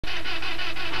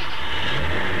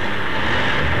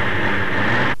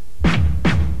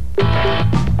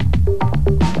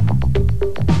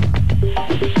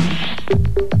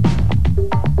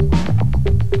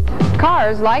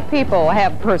Cars, like people,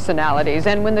 have personalities,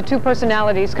 and when the two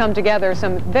personalities come together,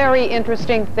 some very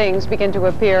interesting things begin to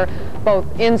appear both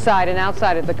inside and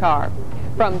outside of the car.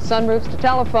 From sunroofs to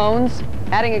telephones,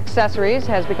 adding accessories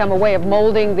has become a way of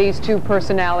molding these two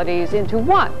personalities into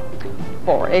one.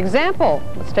 For example,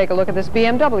 let's take a look at this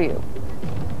BMW.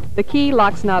 The key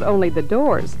locks not only the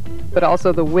doors, but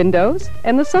also the windows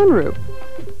and the sunroof.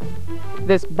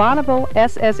 This Bonneville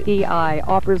SSEI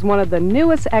offers one of the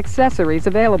newest accessories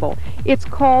available. It's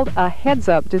called a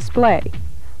heads-up display.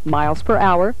 Miles per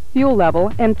hour, fuel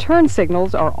level, and turn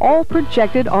signals are all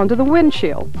projected onto the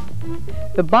windshield.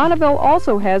 The Bonneville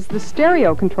also has the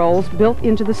stereo controls built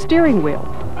into the steering wheel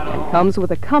and comes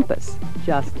with a compass,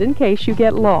 just in case you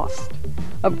get lost.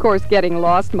 Of course, getting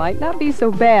lost might not be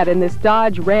so bad in this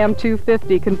Dodge Ram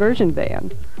 250 conversion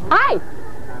van. Hi!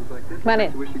 Come on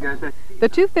in. The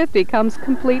 250 comes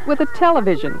complete with a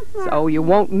television, so you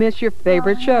won't miss your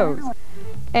favorite shows.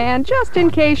 And just in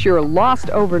case you're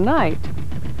lost overnight,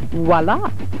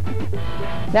 voila!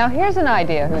 Now here's an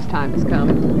idea whose time has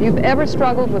come. If you've ever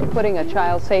struggled with putting a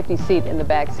child safety seat in the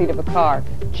back seat of a car,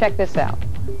 check this out.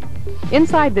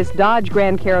 Inside this Dodge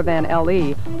Grand Caravan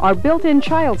LE are built-in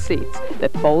child seats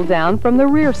that fold down from the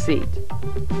rear seat.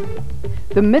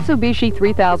 The Mitsubishi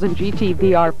 3000 GT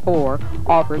VR4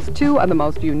 offers two of the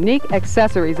most unique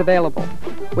accessories available.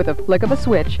 With a flick of a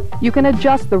switch, you can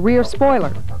adjust the rear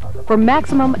spoiler. For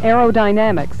maximum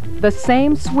aerodynamics, the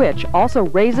same switch also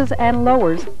raises and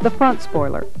lowers the front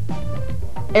spoiler.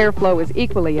 Airflow is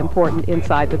equally important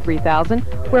inside the 3000,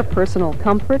 where personal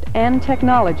comfort and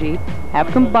technology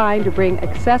have combined to bring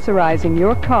accessorizing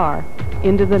your car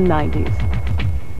into the 90s.